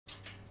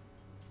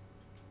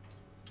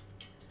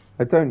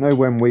I don't know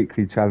when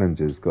weekly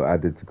challenges got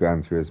added to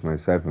Gran Turismo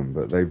 7,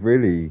 but they've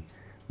really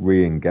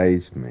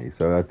re-engaged me.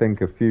 So I think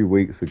a few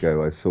weeks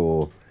ago I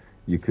saw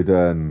you could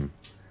earn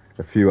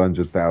a few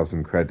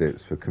 100,000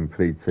 credits for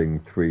completing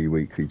 3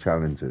 weekly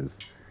challenges,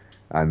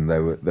 and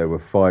there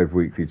were 5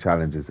 weekly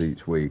challenges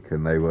each week,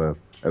 and they were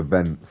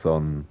events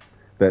on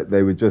that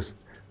they were just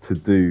to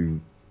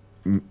do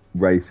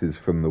races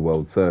from the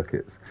world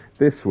circuits.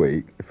 This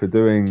week, for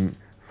doing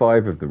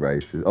 5 of the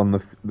races,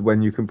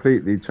 when you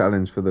complete the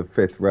challenge for the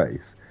fifth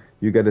race,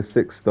 you get a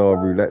 6-star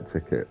roulette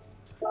ticket.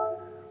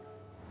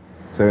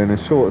 So in a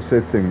short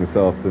sitting this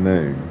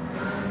afternoon,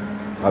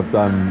 I've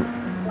done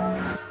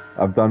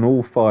I've done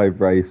all 5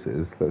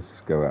 races. Let's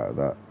just go out of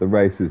that. The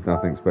race is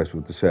nothing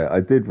special to share. I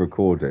did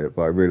record it,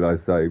 but I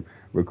realised I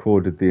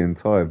recorded the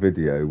entire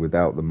video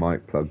without the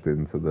mic plugged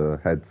into the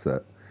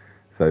headset.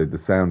 So the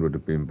sound would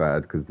have been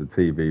bad because the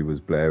TV was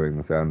blaring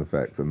the sound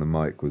effects and the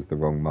mic was the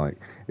wrong mic.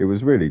 It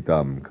was really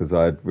dumb because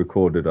I had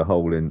recorded a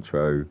whole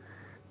intro,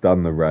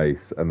 done the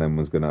race, and then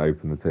was going to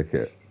open the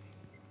ticket.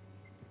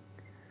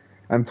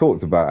 And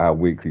talked about how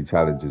weekly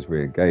challenges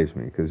re-engage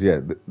me because,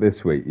 yeah,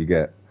 this week you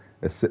get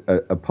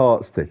a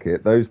parts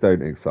ticket. Those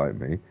don't excite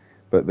me,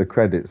 but the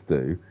credits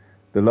do.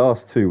 The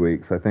last 2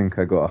 weeks, I think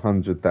I got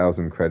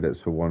 100,000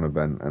 credits for one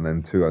event and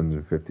then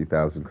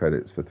 250,000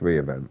 credits for 3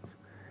 events.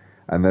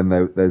 And then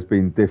there's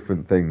been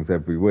different things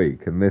every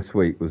week. And this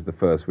week was the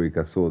first week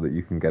I saw that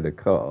you can get a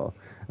car.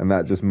 And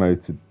that just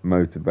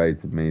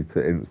motivated me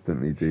to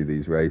instantly do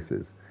these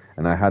races.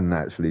 And I hadn't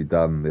actually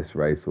done this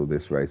race or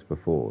this race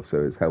before.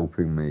 So it's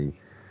helping me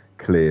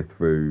clear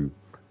through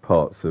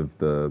parts of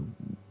the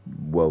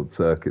world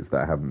circuits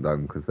that I haven't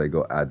done because they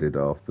got added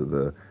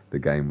after the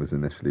game was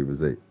initially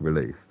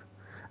released.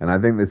 And I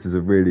think this is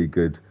a really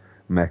good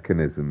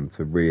mechanism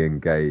to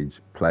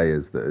re-engage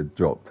players that had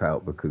dropped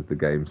out because the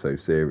game's so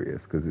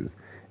serious, because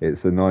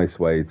it's a nice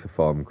way to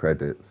farm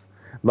credits.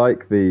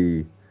 Like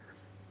the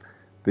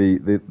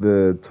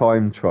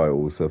time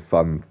trials are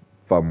fun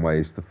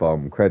ways to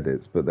farm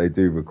credits, but they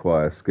do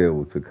require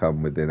skill to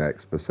come within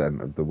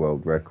X% of the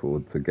world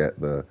record to get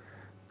the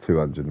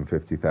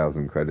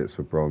 250,000 credits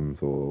for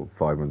bronze or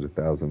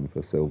 500,000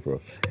 for silver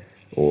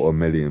or a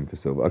million for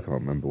silver. I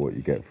can't remember what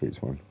you get for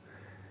each one.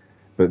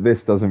 But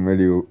this doesn't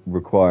really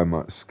require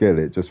much skill.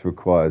 It just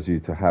requires you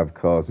to have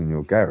cars in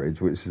your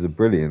garage, which is a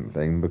brilliant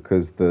thing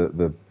because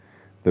the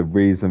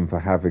reason for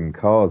having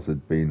cars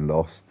had been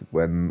lost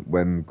when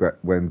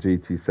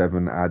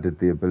GT7 added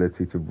the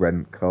ability to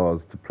rent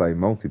cars to play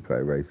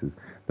multiplayer races.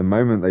 The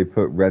moment they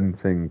put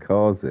renting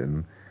cars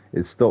in,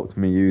 it stopped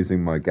me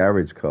using my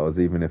garage cars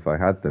even if I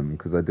had them,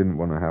 because I didn't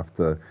want to have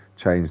to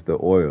change the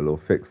oil or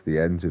fix the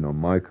engine on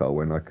my car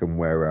when I can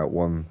wear out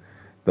one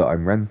that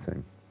I'm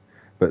renting.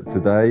 But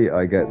today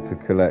I get to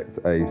collect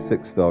a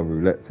 6-star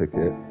roulette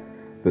ticket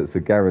that's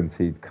a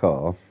guaranteed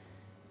car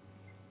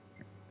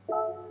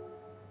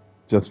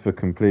just for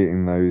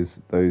completing those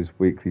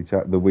weekly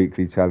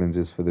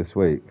challenges for this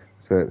week.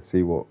 So let's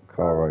see what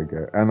car I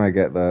get. And I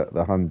get the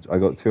 100. I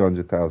got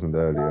 200,000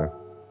 earlier.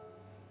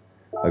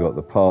 I got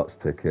the parts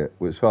ticket,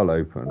 which I'll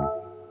open.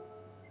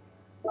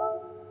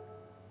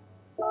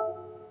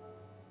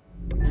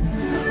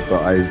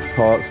 But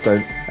parts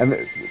don't.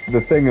 And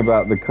the thing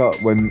about the car,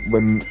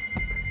 when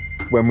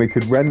we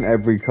could rent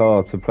every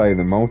car to play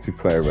the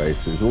multiplayer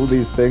races, all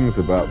these things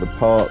about the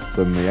parts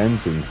and the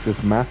engines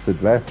just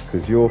mattered less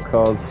because your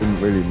cars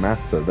didn't really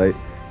matter.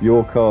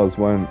 Your cars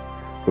weren't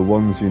the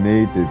ones you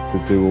needed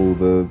to do all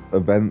the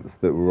events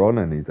that were on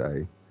any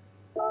day.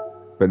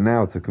 But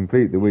now to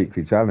complete the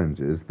weekly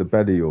challenges, the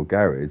better your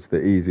garage,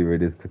 the easier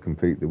it is to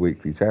complete the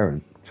weekly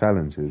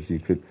challenges. You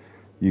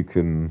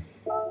can.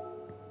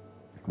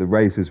 The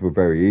races were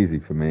very easy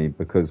for me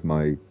because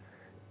my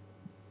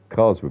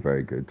cars were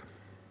very good.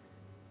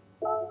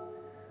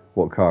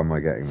 What car am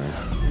I getting though?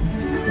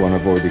 One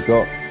I've already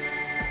got.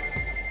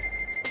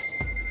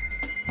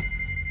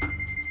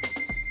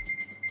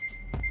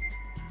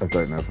 I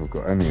don't know if I've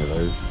got any of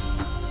those.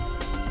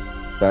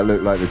 That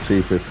looked like the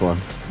cheapest one.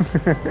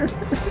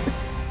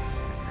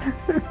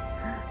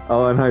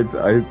 Oh, and I've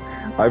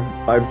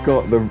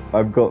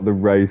got the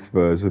race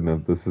version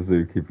of the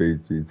Suzuki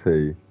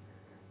BGT.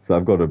 So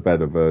I've got a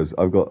better version.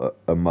 I've got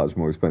a much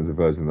more expensive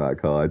version of that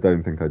car. I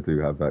don't think I do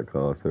have that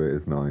car, so it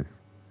is nice.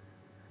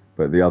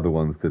 But the other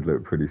ones did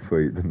look pretty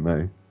sweet, didn't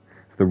they?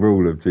 It's the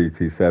rule of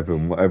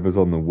GT7. Whatever's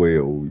on the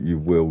wheel, you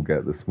will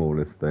get the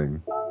smallest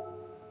thing.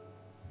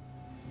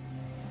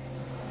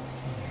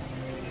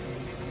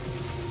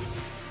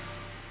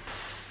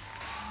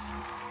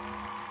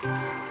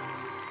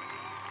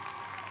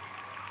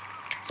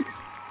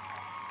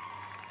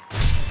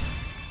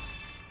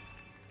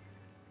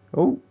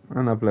 Oh,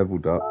 and I've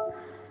leveled up.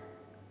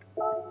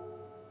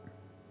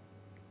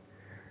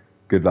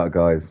 Good luck,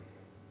 guys.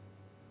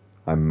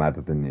 I'm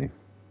madder than you.